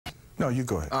No, you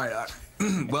go ahead. All right.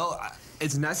 Well,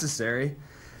 it's necessary.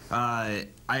 I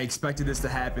expected this to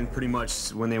happen pretty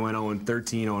much when they went 0-13,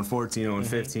 0-14,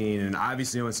 0-15, and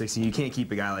obviously 0-16. You can't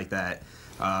keep a guy like that.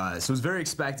 So it was very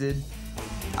expected.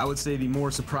 I would say the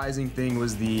more surprising thing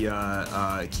was the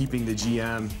keeping the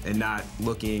GM and not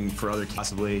looking for other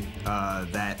possibly.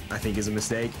 That I think is a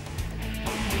mistake.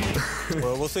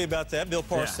 Well, we'll see about that. Bill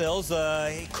Parcells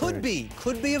could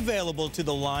be available to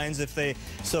the Lions if they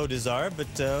so desire, but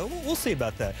we'll see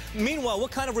about that. Meanwhile,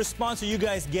 what kind of response are you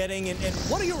guys getting, and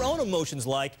what are your own emotions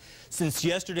like since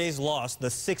yesterday's loss, the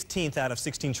 16th out of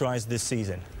 16 tries this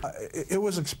season? It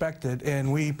was expected,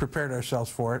 and we prepared ourselves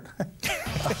for it.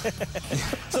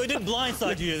 So it didn't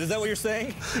blindside you, is that what you're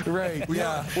saying? Right,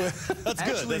 yeah. That's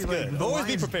good, that's good. Always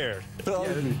be prepared.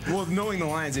 Well, knowing the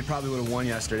Lions, they probably would have won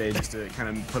yesterday just to kind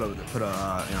of put a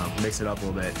mix it up a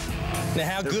little bit. Now,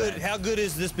 how good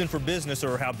has this been for business,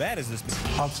 or how bad has this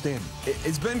been? Outstanding.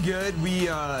 It's been good.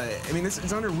 I mean,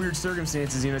 it's under weird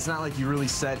circumstances. You know, it's not like you really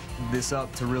set this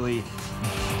up to really.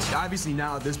 Obviously,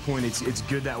 now at this point, it's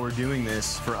good that we're doing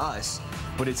this for us.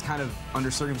 But it's kind of under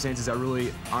circumstances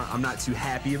I'm not too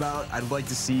happy about. I'd like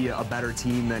to see a better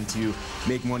team than to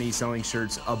make money selling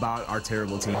shirts about our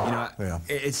terrible team. You know,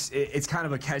 it's kind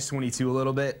of a catch-22 a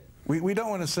little bit. We don't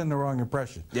want to send the wrong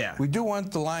impression. Yeah. We do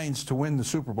want the Lions to win the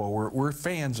Super Bowl. We're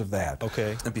fans of that.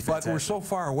 Okay. But we're so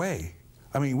far away.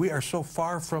 I mean, we are so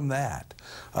far from that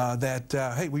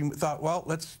hey, we thought, well,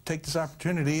 let's take this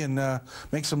opportunity and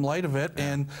make some light of it.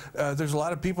 And there's a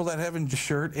lot of people that haven't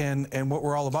shirt and what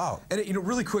we're all about. And you know,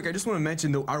 really quick, I just want to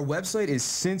mention though, our website is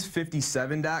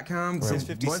since57.com. Right. So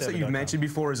the website you've mentioned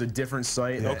before is a different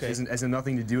site. Okay. Has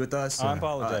nothing to do with us. I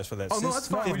apologize for that. Oh no, that's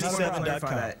fine.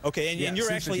 57.com. Okay, and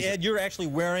you're actually Ed. You're actually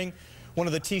wearing one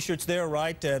of the T-shirts there,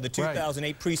 right? The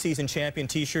 2008 preseason champion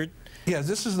T-shirt. Yeah,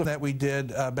 this is that we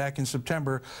did back in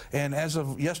September, and as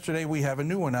of yesterday, we have a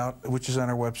new one out, which is on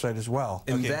our website as well.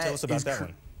 And okay, tell us about that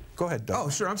one. Go ahead, Doug. Oh,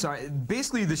 sure, I'm sorry.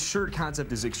 Basically, the shirt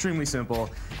concept is extremely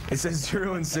simple. It says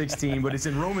 0 and 16, but it's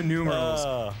in Roman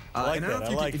numerals. I like that. I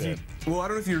like that. Well, I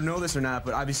don't know if you know this or not,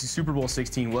 but obviously Super Bowl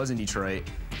 16 was in Detroit.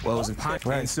 Well, it was in Pine.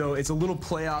 Right. And so it's a little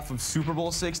play off of Super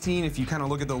Bowl 16. If you kind of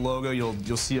look at the logo,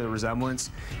 you'll see a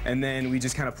resemblance. And then we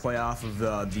just kind of play off of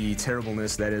the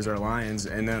terribleness that is our Lions.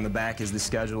 And then on the back is the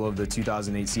schedule of the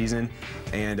 2008 season,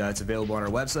 and it's available on our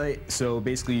website. So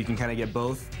basically, you can kind of get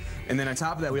both. And then on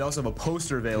top of that, we also have a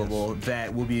poster available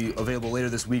that will be available later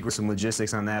this week with some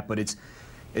logistics on that. But it's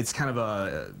kind of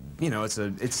a, you know, it's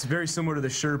very similar to the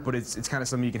shirt, but it's kind of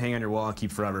something you can hang on your wall and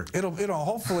keep forever.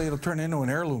 Hopefully it'll turn into an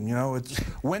heirloom. You know, it's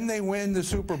when they win the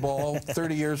Super Bowl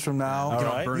 30 years from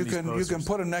now. You can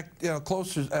put them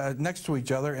closer next to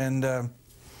each other, and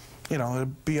you know,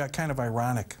 it'd be kind of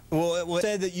ironic. Well, it was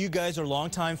said that you guys are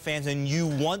longtime fans and you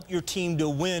want your team to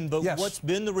win, but what's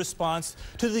been the response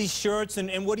to these shirts,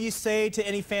 and what do you say to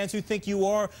any fans who think you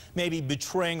are maybe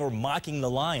betraying or mocking the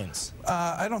Lions?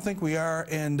 I don't think we are,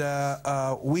 and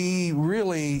we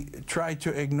really try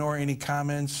to ignore any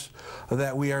comments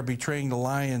that we are betraying the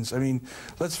Lions. I mean,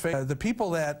 let's face it, the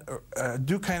people that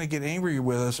do kind of get angry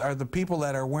with us are the people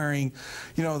that are wearing,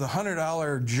 you know, the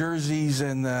 $100 jerseys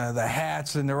and the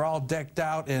hats, and they're all decked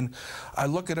out, and I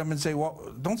look at them and say,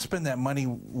 well, don't spend that money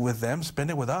with them, spend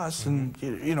it with us, and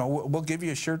you know, we'll give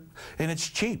you a shirt, and it's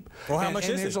cheap. Well, how much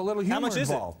is it? There's a little humor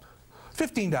involved.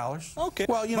 $15. Okay.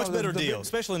 Well, you know, much better deal,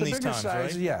 especially in these times,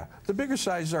 right? Yeah, the bigger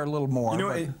sizes are a little more. You know,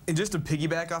 and just to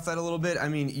piggyback off that a little bit, I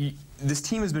mean, this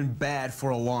team has been bad for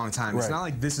a long time. It's not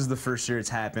like this is the first year it's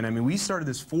happened. I mean, we started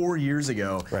this 4 years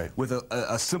ago with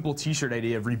a simple T-shirt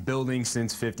idea of rebuilding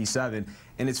since '57,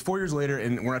 and it's 4 years later,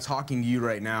 and we're not talking to you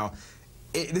right now.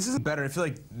 This is better. I feel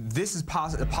like this is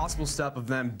a possible step of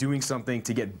them doing something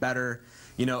to get better,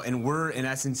 you know, and we're, in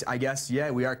essence, I guess,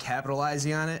 yeah, we are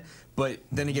capitalizing on it, but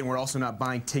then again, we're also not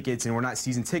buying tickets, and we're not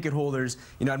season ticket holders.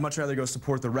 You know, I'd much rather go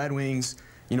support the Red Wings,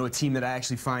 you know, a team that I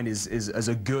actually find is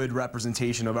a good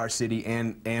representation of our city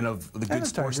and of the good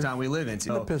sports town we live in.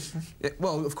 So, the Pistons.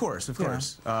 Well, of course, of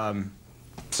course.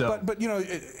 But you know,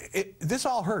 this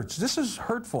all hurts. This is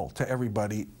hurtful to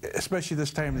everybody, especially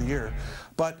this time of the year.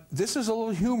 But this is a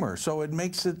little humor, so it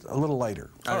makes it a little lighter.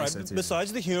 All right,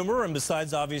 besides the humor and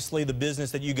besides obviously the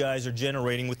business that you guys are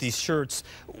generating with these shirts,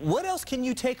 what else can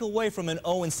you take away from an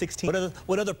 0 and 16?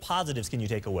 What other positives can you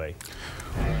take away?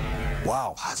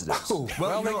 Wow. Positives.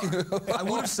 Well, I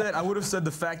would have said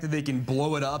the fact that they can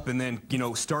blow it up and then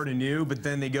start anew, but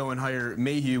then they go and hire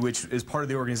Mayhew, which is part of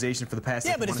the organization for the past.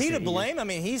 Yeah, but is he to blame? I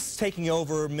mean, he's taking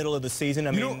over middle of the season.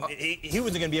 I mean, he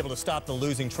wasn't going to be able to stop the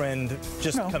losing trend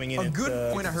just coming in. A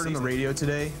good point I heard on the radio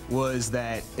today was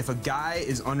that if a guy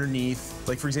is underneath,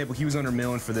 like for example, he was under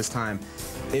Millen for this time,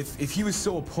 if he was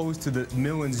so opposed to the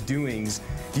Millen's doings,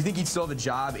 do you think he'd still have a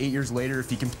job 8 years later if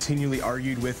he continually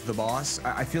argued with the boss?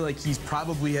 I feel like he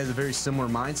probably has a very similar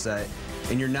mindset,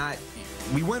 and you're not.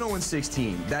 We went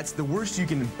 0-16. That's the worst you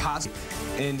can possibly.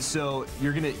 And so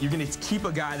you're gonna keep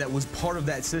a guy that was part of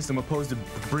that system, opposed to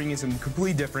bringing something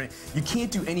completely different. You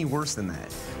can't do any worse than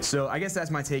that. So I guess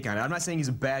that's my take on it. I'm not saying he's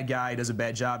a bad guy, he does a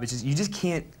bad job. It's just you just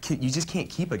can't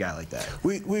keep a guy like that.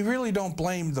 We really don't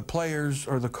blame the players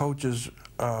or the coaches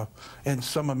and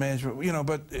some of management,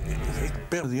 but it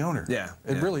the owner. Yeah,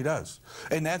 it really does,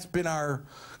 and that's been our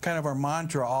kind of our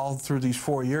mantra all through these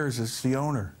 4 years. It's the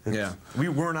owner. We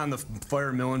weren't on the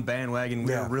fire Millen bandwagon.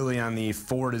 We were really on the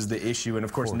Ford is the issue, and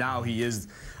of course now he is.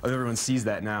 Everyone sees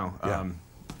that now.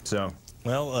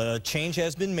 Well, change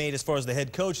has been made as far as the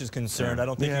head coach is concerned. I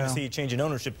don't think you can see a change in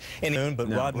ownership anyone, but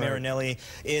Rod Marinelli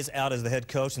is out as the head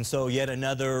coach, and so yet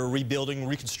another rebuilding,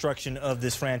 reconstruction of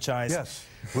this franchise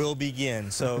will begin.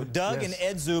 So Doug and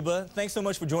Ed Zuba, thanks so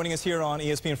much for joining us here on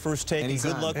ESPN First Take, and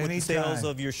good luck with the sales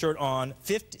of your shirt on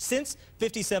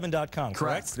since57.com,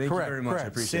 correct? Thank you very much. I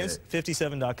appreciate it.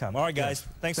 Since57.com. All right, guys,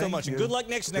 thanks so much, and good luck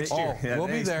next year. We'll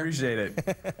be there. Appreciate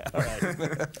it. All right.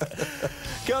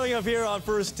 Coming up here on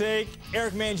First Take,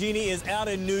 Eric Mangini is out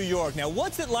in New York. Now,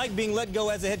 what's it like being let go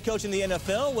as a head coach in the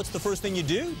NFL? What's the first thing you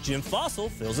do? Jim Fossil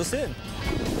fills us in.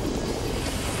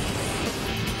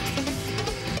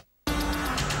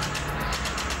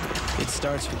 It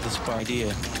starts with this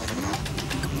idea.